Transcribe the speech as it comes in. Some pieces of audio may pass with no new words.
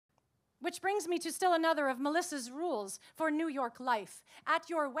Which brings me to still another of Melissa's rules for New York life. At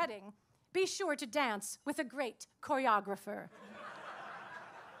your wedding, be sure to dance with a great choreographer.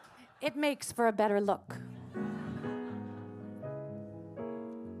 It makes for a better look.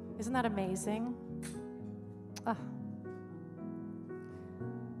 Isn't that amazing? Oh.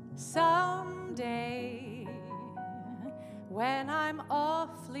 Someday, when I'm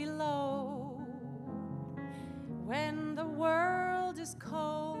awfully low, when the world is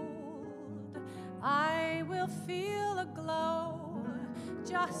cold, I will feel a glow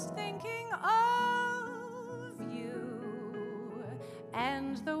just thinking of you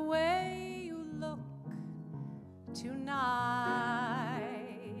and the way you look tonight.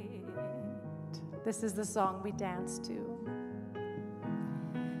 This is the song we dance to.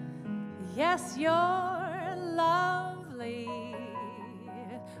 Yes, you're lovely,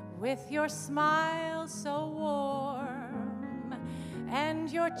 with your smile so warm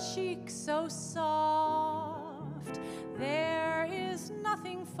and your cheeks so soft. There is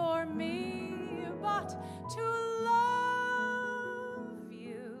nothing for me but to love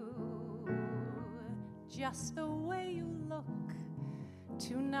you just the way you look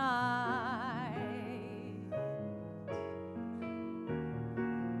tonight.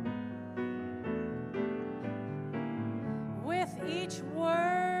 With each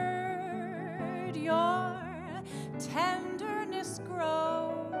word, your tenderness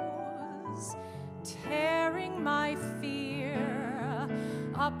grows, tearing my fear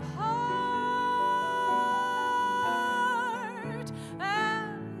apart.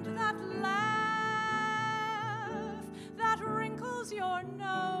 And that laugh that wrinkles your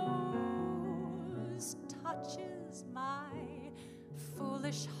nose touches my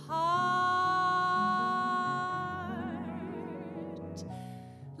foolish heart.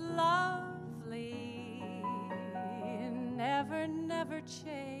 Lovely, never, never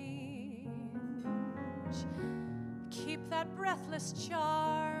change. Keep that breathless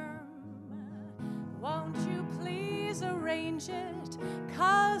charm. Won't you please arrange it?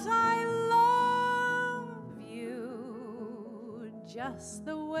 'Cause I love you just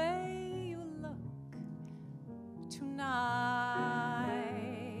the way you look tonight.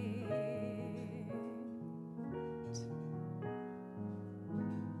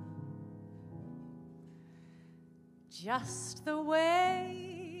 Just the way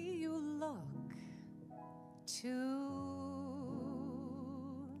you look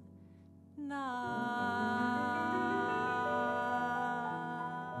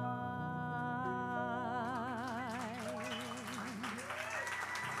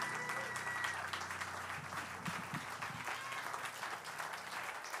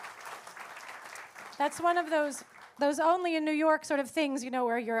That's one of those only in New York sort of things, you know,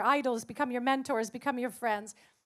 where your idols become your mentors, become your friends.